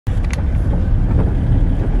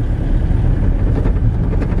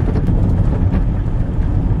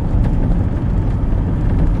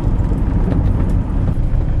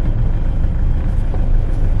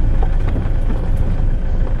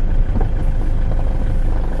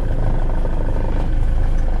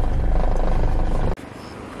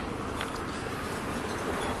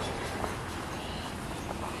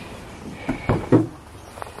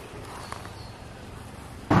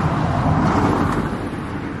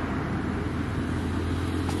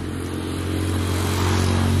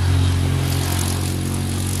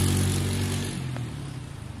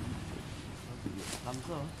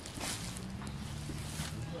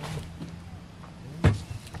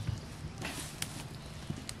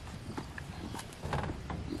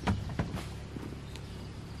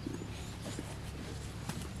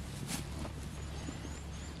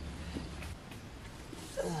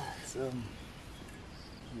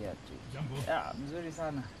Yeah, Jambo. yeah, mzuri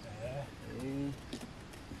sana.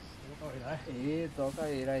 Toka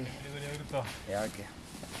irai. Yeah, okay.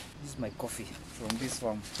 This is my coffee from this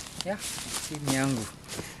farm. Yeah, simu yangu.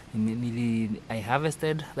 I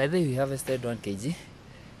harvested, by the way we harvested 1 kg.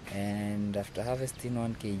 And after harvesting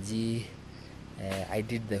 1 kg, I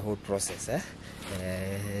did the whole process.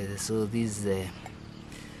 So this, you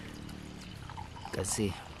can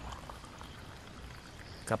see,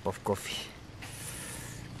 cup of coffee.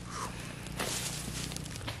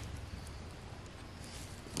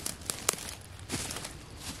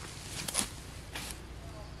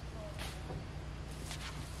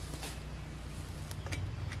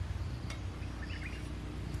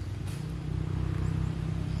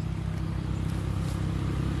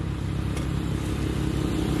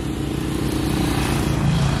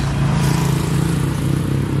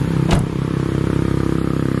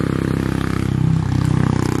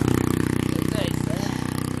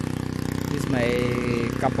 My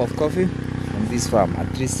cup of coffee from this farm.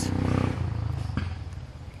 At least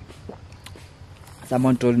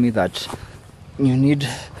someone told me that you need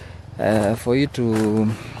for you to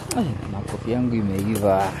makofi yangu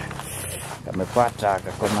imeiva kamepata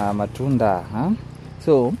kakona matunda, huh?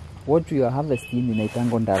 So what you are harvesting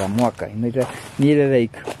inaitango ndara mwaka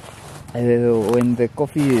like when the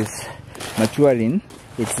coffee is maturing,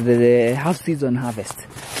 it's the half season harvest.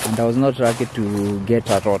 And I was not lucky to get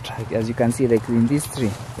a lot. As you can see, like in this tree,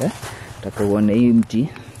 empty.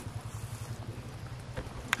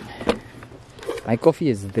 My coffee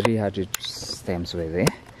is 300 stems with it.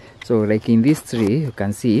 So like in this tree, you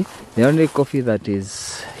can see the only coffee that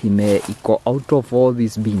is out of all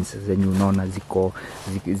these beans, then you know ziko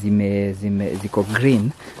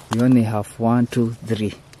green. We only have 1, 2,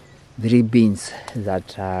 3 beans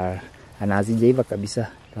that are anazijaiva kabisa,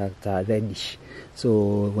 that are reddish.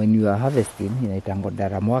 So when you are harvesting inaitango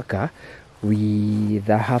daramwaka,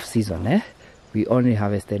 the half season, we only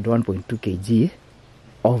harvested 1.2 kg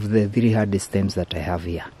of the 300 stems that I have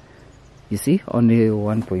here. You see, only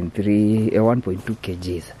 1.2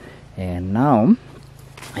 kgs. And now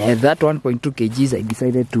that 1.2 kgs I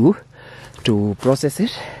decided to process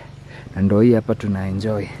it, and hapa tuna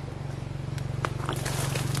enjoy.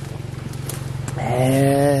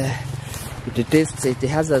 It tastes, it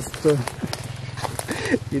has a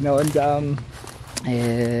you know, and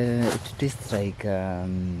it tastes like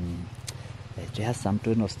it has some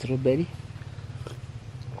tone of strawberry.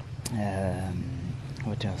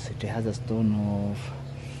 What else? It has a tone of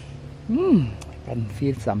I can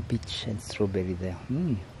feel some peach and strawberry there.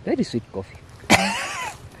 Very sweet coffee.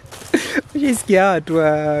 Ukisikia watu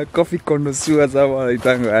wa coffee connoisseurs ama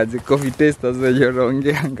wanaitanga aje coffee tasters wenye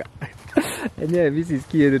wanaongeanga. Enyewe mimi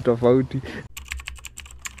sisikie ile tofauti.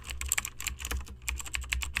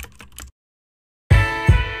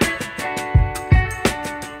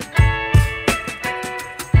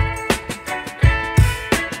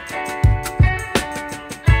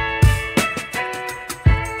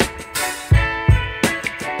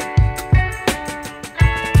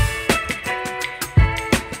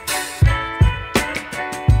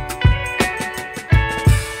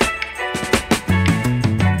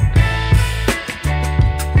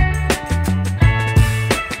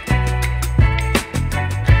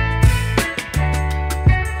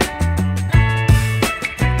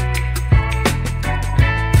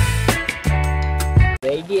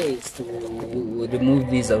 The idea is to remove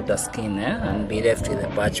this outer skin and be left with the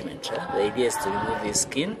parchment. The idea is to remove this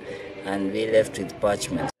skin and be left with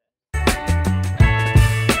parchment.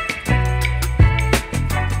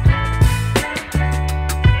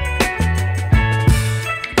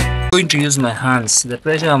 I'm going to use my hands. The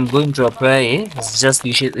pressure I'm going to apply is just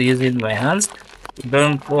using my hands.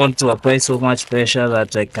 Don't want to apply so much pressure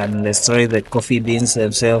that I can destroy the coffee beans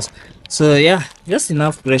themselves. So yeah, just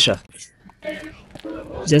enough pressure.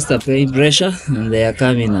 Just apply pressure and they are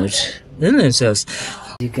coming out themselves.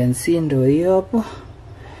 You can see ndo hiyo hapo.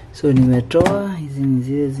 So nimetoa hizi ni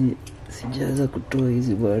zile sijaanza kutoa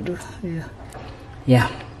hizi bado. Yeah.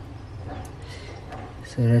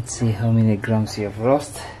 So let's see how many grams you have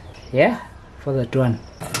lost. Yeah, for that one.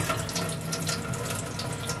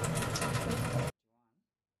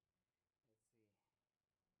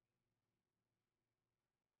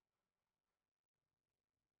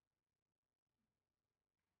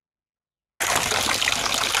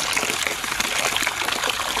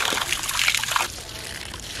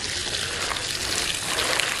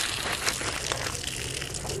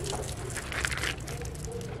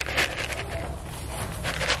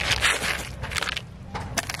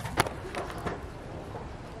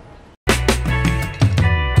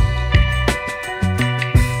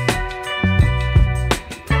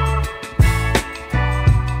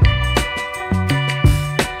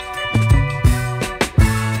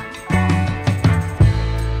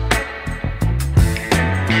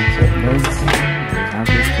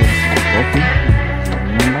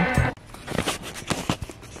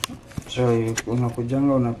 So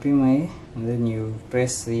unakujanga unapima hii and then you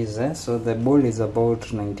press this, so the ball is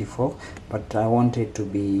about 94, but I want it to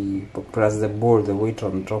be, press the ball, the weight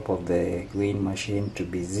on top of the weighing machine to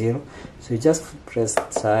be 0. So you just press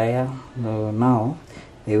higher. Now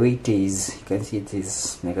the weight is, you can see it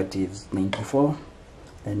is -94,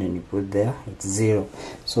 and then you put there, it's 0.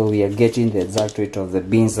 So we are getting the exact weight of the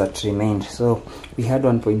beans that remained. So we had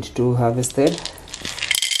 1.2 harvested.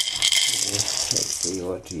 Let's see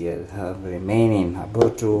what we have remaining,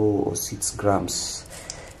 about 2 or 6 grams,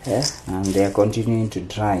 and they are continuing to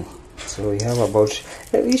dry. So we have about,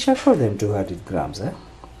 we shall call them 200 grams,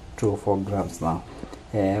 2 or 4 grams now,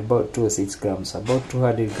 about 2 or 6 grams, about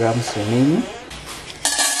 200 grams remaining.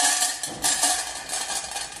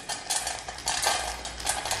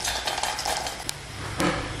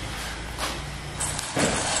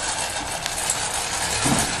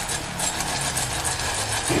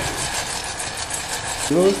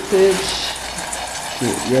 Roasted,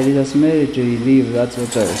 there is a smell to relieve, that's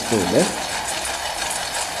what I was told,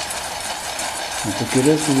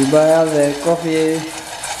 Tukirosti vibaya the coffee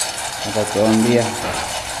atatuambia.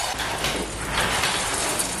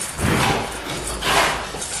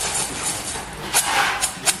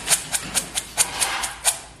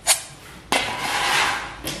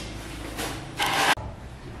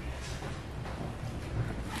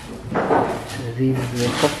 This is the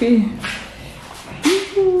coffee.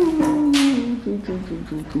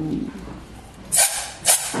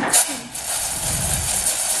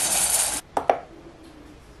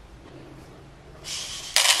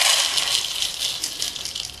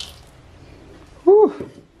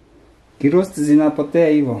 Kirosti zinapotea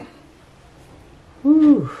hivyo.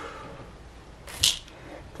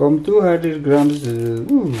 From 200 grams.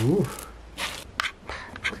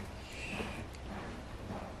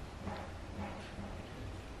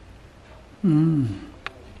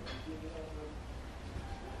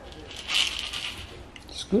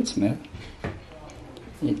 It's good smell.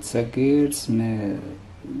 It's a good smell.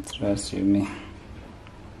 Trust you me.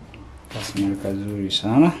 Kasmell kazuri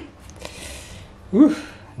sana.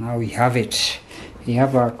 Now we have it. We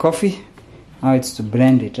have our coffee. Now it's to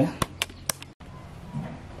blend it.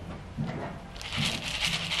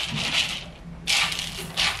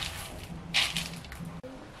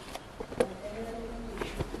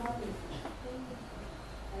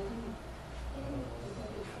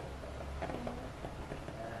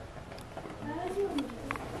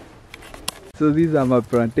 So these are my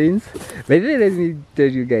plantains. But let me tell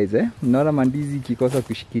you guys, not mandizi kikosa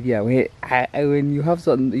kushikilia. When you have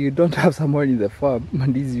some, you don't have someone in the farm,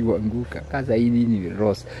 mandizi huanguka. Kaza hii ni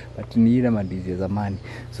roast, but ni ile mandizi ya zamani.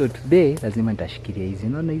 So today lazima nitashikilia hizi.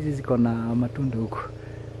 Unaona hizi ziko na matunda huko.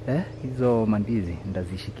 Hizo mandizi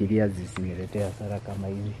ndazishikilia zisiniletee hasara kama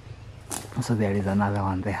hizi. So there is another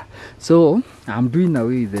one there. So I'm doing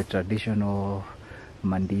away with the traditional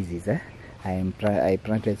mandizis, I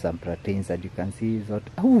planted some plantains, as you can see. That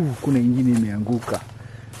kuna ingine imeanguka.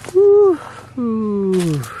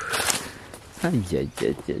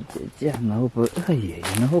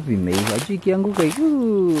 Na hope imeiva. Juu ikianguka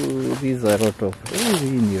these are a lot of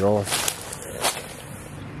ni roast.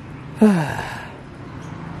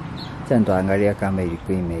 Sasa angalia kama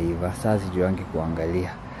ilikuwa imeiva. Sasa sijuangi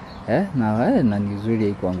kuangalia. Na ni nzuri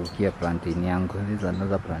haikuangukia plantain yangu. This is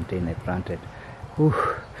another plantain I planted.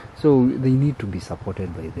 So they need to be supported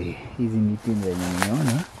by the easy meeting when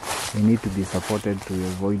you they need to be supported to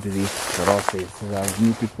avoid this process.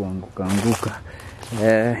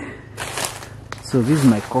 So this is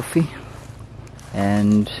my coffee,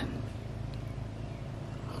 and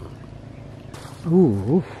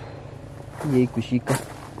hii kushika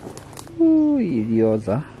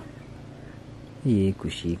ilioza, hii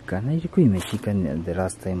kushika na ilikuwa imeshika the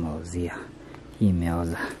last time I was here. Hii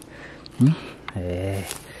imeoza.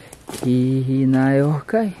 Hii nayo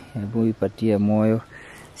kai, hebu ipatie moyo.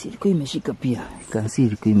 Silikuwa imeshika pia. Kansi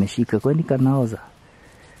ilikuwa imeshika, kwani kanaoza.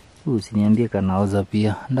 Usiniambie kanaoza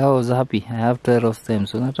pia. Ndaoza happy. I have 12 of them.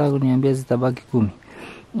 So nataka kuniambia zitabaki 10.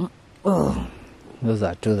 Those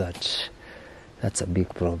are two that's a big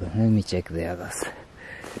problem. Let me check the others.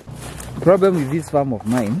 Problem with this farm of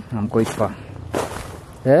mine, I'm quite far.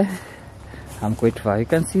 I'm quite far. You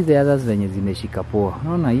can see the others venye zimeshika poa.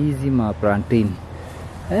 Naona hizi ma plantain.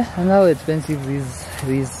 And how expensive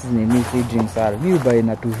these seed drinks are. Me buy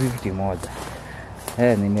na 250 moja.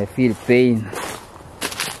 Nime feel pain.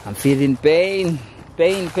 I'm feeling pain.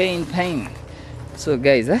 Pain. So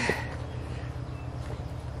guys,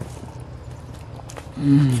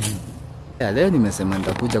 leo nimesema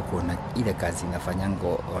nitakuja kuona ile kazi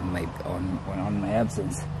nafanyango on my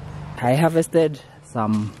absence. I harvested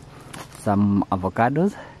some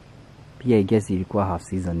avocados. pia I guess ilikuwa half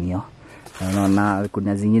season hiyo. Na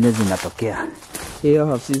kuna zingine zinatokea. Hiyo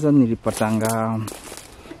half season nilipatanga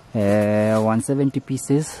 170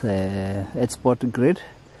 pieces export grade.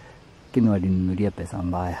 Kini walinunulia pesa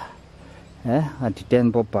mbaya. Ati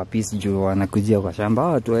 10 bob per piece juu wanakujia kwa shamba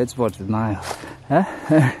watu export nayo.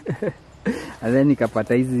 And then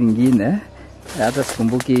nikapata hizi zingine hata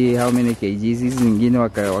sikumbuki how many kgs, hizi zingine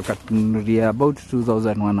wakatununulia about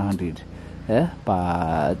 2100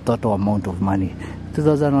 per total amount of money.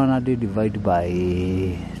 2100 divided by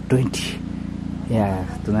 20. Yeah,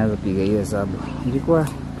 tunaweza piga hiyo hesabu. Ilikuwa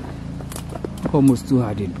almost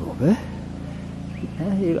 200 bob.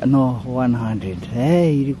 No,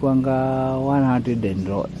 100. Ilikuanga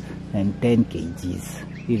 110 kgs.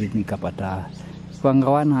 Ili nikapata kwanga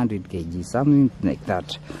 100 kg, something like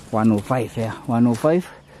that. 105,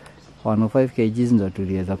 105 kgs ndo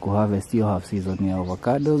tuliweza kuharvest hiyo half season ya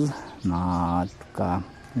avocados, na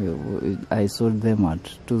I sold them at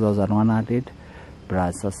 2100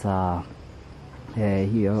 plus. Sasa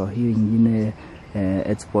hiyo ingine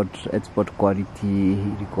export quality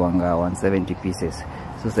ilikuanga 170 pieces,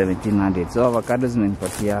 so 1700. So avocados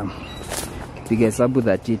zimenipatia piga hesabu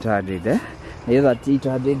that 800. Hiyo that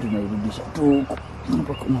 800 tunairudisha tu.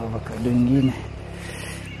 Hapa kuna avocado nyingine.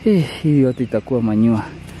 Hii yote itakuwa manyua.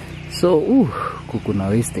 So kuna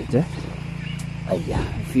wastage. Aya,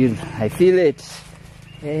 I feel it.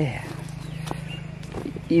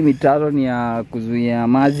 Hii mitaro ni ya kuzuia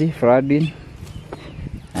maji, flooding.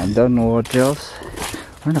 I don't know what else.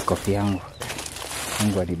 Ona coffee yangu.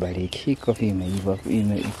 Mungu alibariki. Hii coffee imeiva,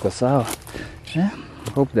 iko sawa.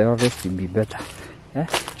 Hope the harvest will be better.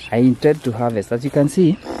 I intend to harvest. As you can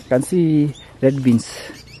see red beans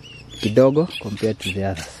kidogo compared to the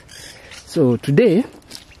others. So today,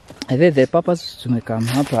 I think the purpose tumekam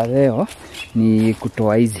hapa leo ni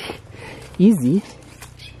kutoa hizi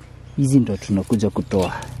ndo tunakuja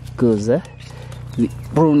kutoa, because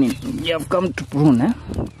pruning, you have come to prune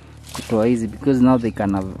kutoa hizi, because now they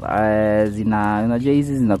can have unajua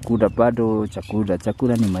hizi zinakula bado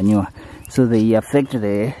chakula ni manure, so they affect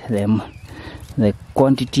the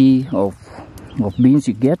quantity of beans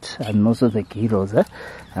you get and also the kilos.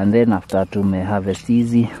 And then after harvest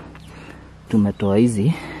hizi, tumetoa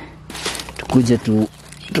hizi, tukuje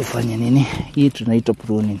tufanye nini, hii tunaita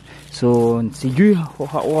pruning. So sijui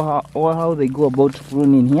how they go about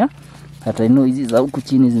pruning here, but I know hizi za huku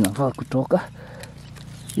chini zinafaa kutoka.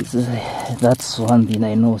 That's one thing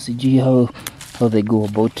I know. Sijui how they go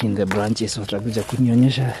about in the branches. Watakuja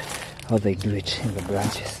kunionyesha how they do it in the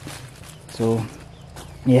branches. So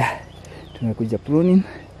yeah, tumekuja pruning.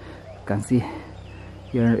 You can see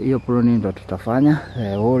hiyo pruning ndo tutafanya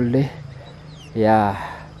all day. Yeah,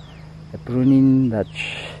 the pruning that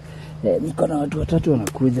niko na watu watatu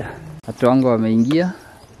wanakuja. Watu wangu wameingia.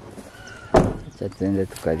 Acha tuende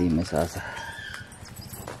tukalime sasa.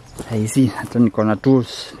 I see, hata niko na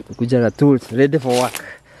tools. Nikuja na tools ready for work.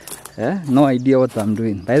 No idea what I'm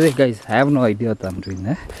doing. By the way guys, I have no idea what I'm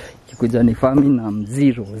doing. Kikuja ni farming, I'm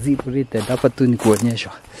zero rated. Hapa tu ni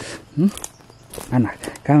kuonyeshwa.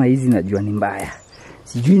 Kama hizi najua ni mbaya.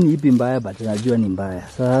 Sijui ni ipi mbaya, but najua ni mbaya.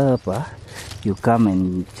 Sasa hapa you come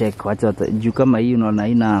and check. Wacha juu kama hii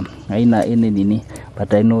unaona haina nini,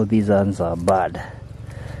 but I know these ones are bad.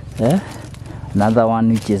 Another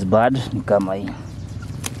one which is bad ni kama hii.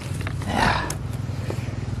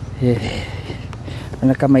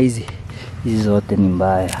 Na kama hizi zote ni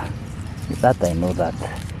mbaya. That I know that.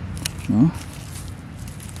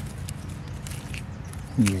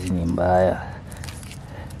 Hizi ni mbaya.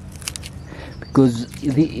 Because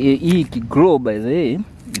hii grow by the way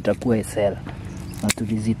itakuwa SL. Na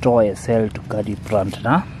tulizitoa SL tukadi plant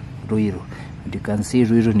na Ruiru. And you can see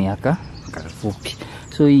Ruiru ni kafupi.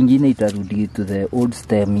 So hii ingine itarudi to the old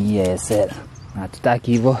stem hii SL. Na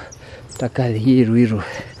tutaki hivyo, tutaka hii Ruiru.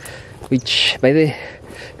 Which by the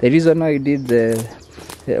reason I did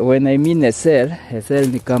when I mean SL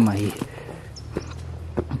ni kama hii.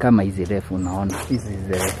 Kama hizi refu unaona. This is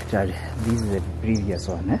the previous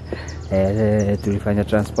one. Tulifanya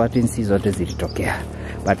transplanting, zote zilitokea.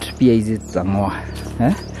 But pia hizi tutangoa.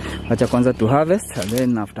 Wacha kwanza to harvest, and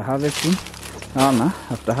then after harvesting,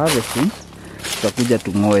 tutakuja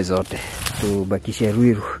tungoe zote. Tubakishe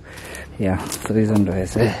Ruiru. Yeah, so hizo ndo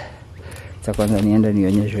cha kwanza nienda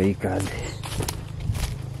nionyeshe hii kazi.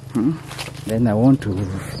 Then I want to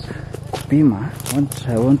kupima.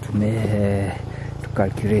 I want to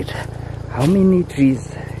calculate how many trees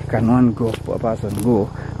can a person go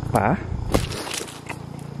per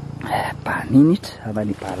minute, ama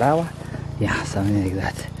ni per hour. Yeah, something like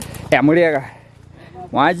that. Yeah, muriega.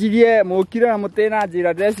 Mwajirie mukira mutena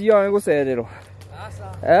njira ndeci yo ni gucererwo.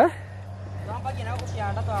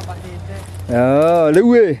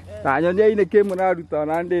 rĩu ĩ ta nyonia inĩ kĩ mũraruta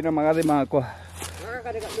na ndĩ na magathĩ makwa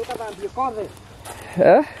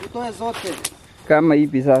kama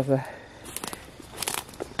ipi sasa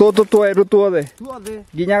tũtũ twerũ tuothe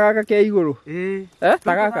nginya gaka kĩa igũrũ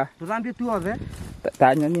ta gaka tũthambie tuothe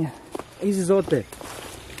ta nyonia hizi zote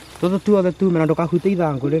tũtũ tuothe tume na ndũkahute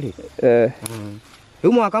ithangũ rĩrĩ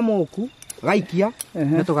rĩu mwaka mũku gaikia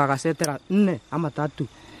na tũgagacetera 4 ama 3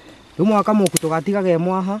 rĩu mwaka mũku tũgatiga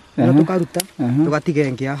mwaha na tũkaruta tũgatiga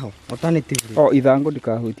ĩngĩ aho alternatively ithangũ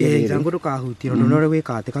ndikahutie ithangũ ndũkahutie no nore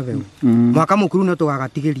wĩka atĩ kabeu mwaka mũku rĩu no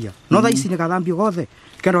tũgagatigĩria no thaa ici nĩ gathambio gothe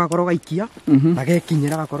kendo gakorwo gaikia na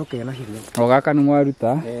gekinyĩra gakorwo kena hinya o gaka nĩ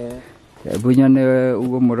mwaruta bunyo nĩ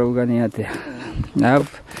ugo mũrauga nĩ atĩa nap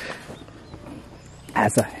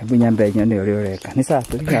asa bunya mbenyo nĩ ũrĩa ũreka nĩ sasa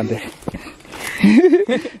tũthiĩ mbere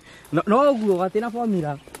no guo gatina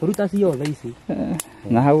formula kuruta ciothe ici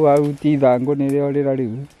na hau aruti ithangũ nĩ rĩo rĩra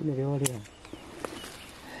rĩu nĩ rĩo rĩra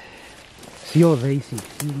ciothe ici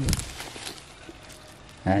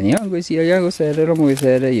nĩ ngwĩciria gũcererwo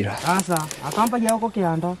mwĩcereirwo asa akambagia gũkũ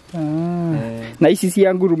kĩanda na ici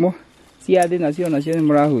cia ngurumo cia thĩ nacio nĩ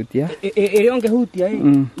mũrahutia ĩrĩa ũngĩhutia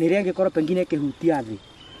nĩ ĩrĩa ĩngĩkorwo pengine ĩkĩhutia thĩ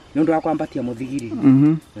nĩ ũndũ wa kwambatia mũthigiri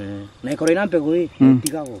na ĩkorwo ĩna mbegũ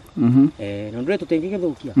ĩtigagwo na ũndũ ũrĩa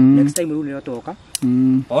tũtingĩgĩthũkia next time rĩu nĩyo tũka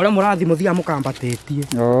o ũrĩa mũrathi mũthia mũkambatĩtie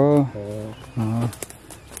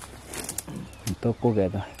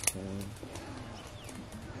tũkũgetha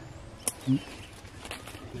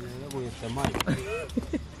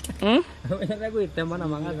gwĩtema na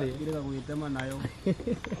magathĩ gwĩtema nayo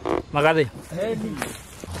magathĩ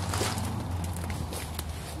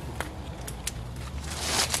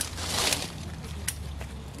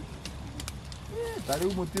Tari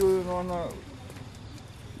Muthii ũyũ nona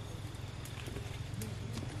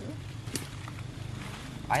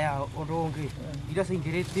aya ũndũ ũngĩ iria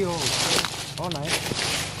cingĩrĩte ũũ ona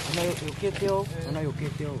ona yũkĩte ũũ ona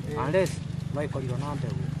yũkĩte ũũ unless no ĩkorirwo na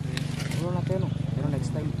mbegũ ũrona teno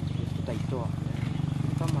next time tutaitoa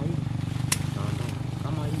kama hii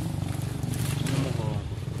kama hii ni mũgongo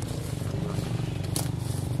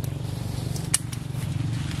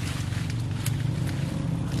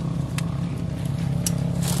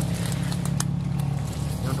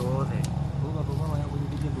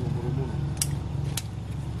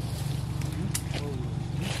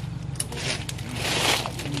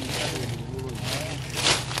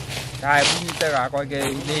Kai punyite gakwa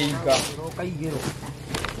kĩinga kaigĩrwo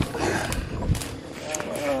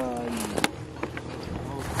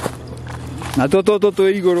na tũtũ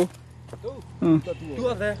igũrũ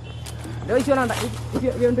tuothe ndio icio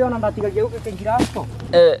ndio ndatigagia gũka kĩngirasto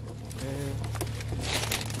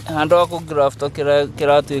handũ ha kũngrafto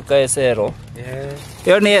kĩratuĩka esero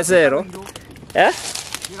ĩyo nĩ esero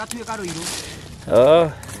gĩgatuĩka rũirũ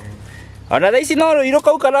ona thaa ici no rũirũ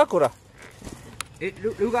kau karakũra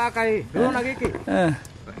rĩu gaka ndĩrona gĩkĩ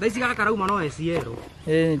thaa ici gaka rauma no eciero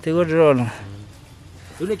tiguo ndĩrona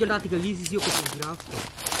rĩu nĩkĩo ndatigagia ici ciũke kĩngirasto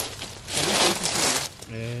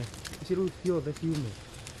ici rĩu ciothe ciume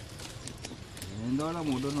ndona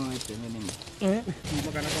mũndũ no eteme nĩma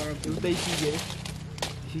kuma kana ruta ici igĩrĩ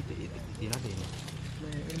itira thĩna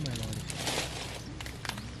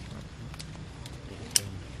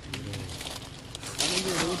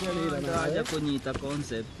aja kũnyita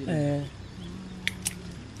concept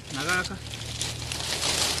na gaka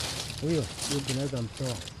huyo tunaweza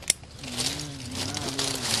mtoa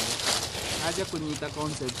aja kũnyita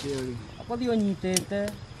concept hiyo rĩ hapo ndio nyitete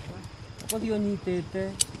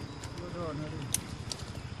ndona rĩ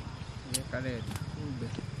yekaleta kumbe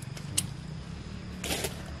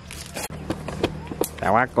the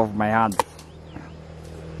work of my hand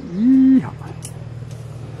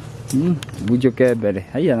bujoke mbere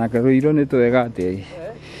haiya nake rũirũ nĩ twega atĩ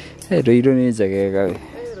rũirũ nĩ njegega we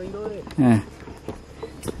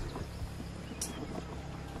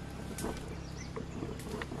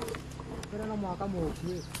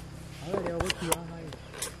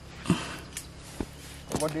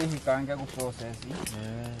koguo ndĩhikange gũ process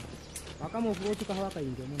mwaka mũburo tukahũa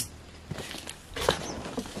kaingĩ mũno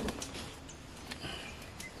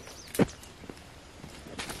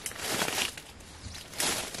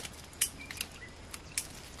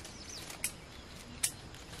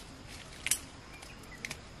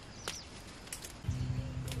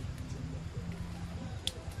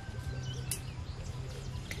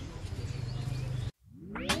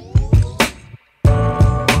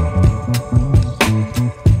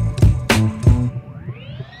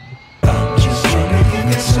Just trying to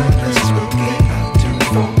get some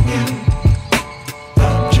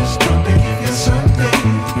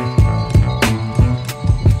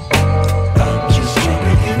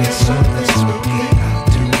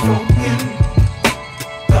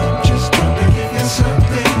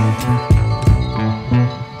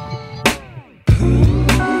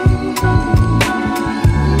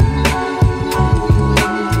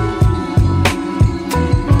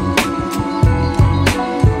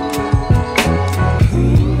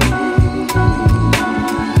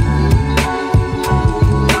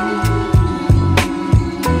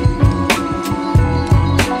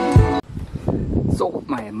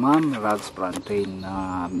My mom loves plantain.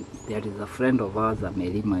 There is a friend of ours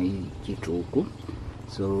amelima hii kitu huku.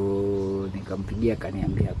 So nikampigia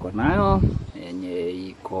akaniambia ako nayo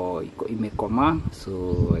yenye imekoma,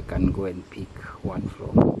 so I can go and pick one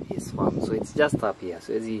from his farm. So it's just up here.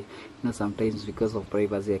 So as you know, sometimes because of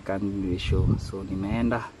privacy I can't really show. So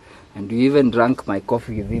nimeenda, and we even drank my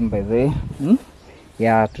coffee with him by the way.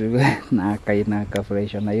 Yeah, na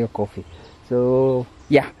kafurahisha na hiyo coffee. So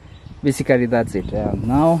yeah, basically that's it.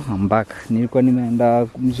 Now I'm back. Nilikuwa nimeenda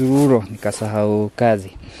mzururo nikasahau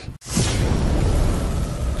kazi.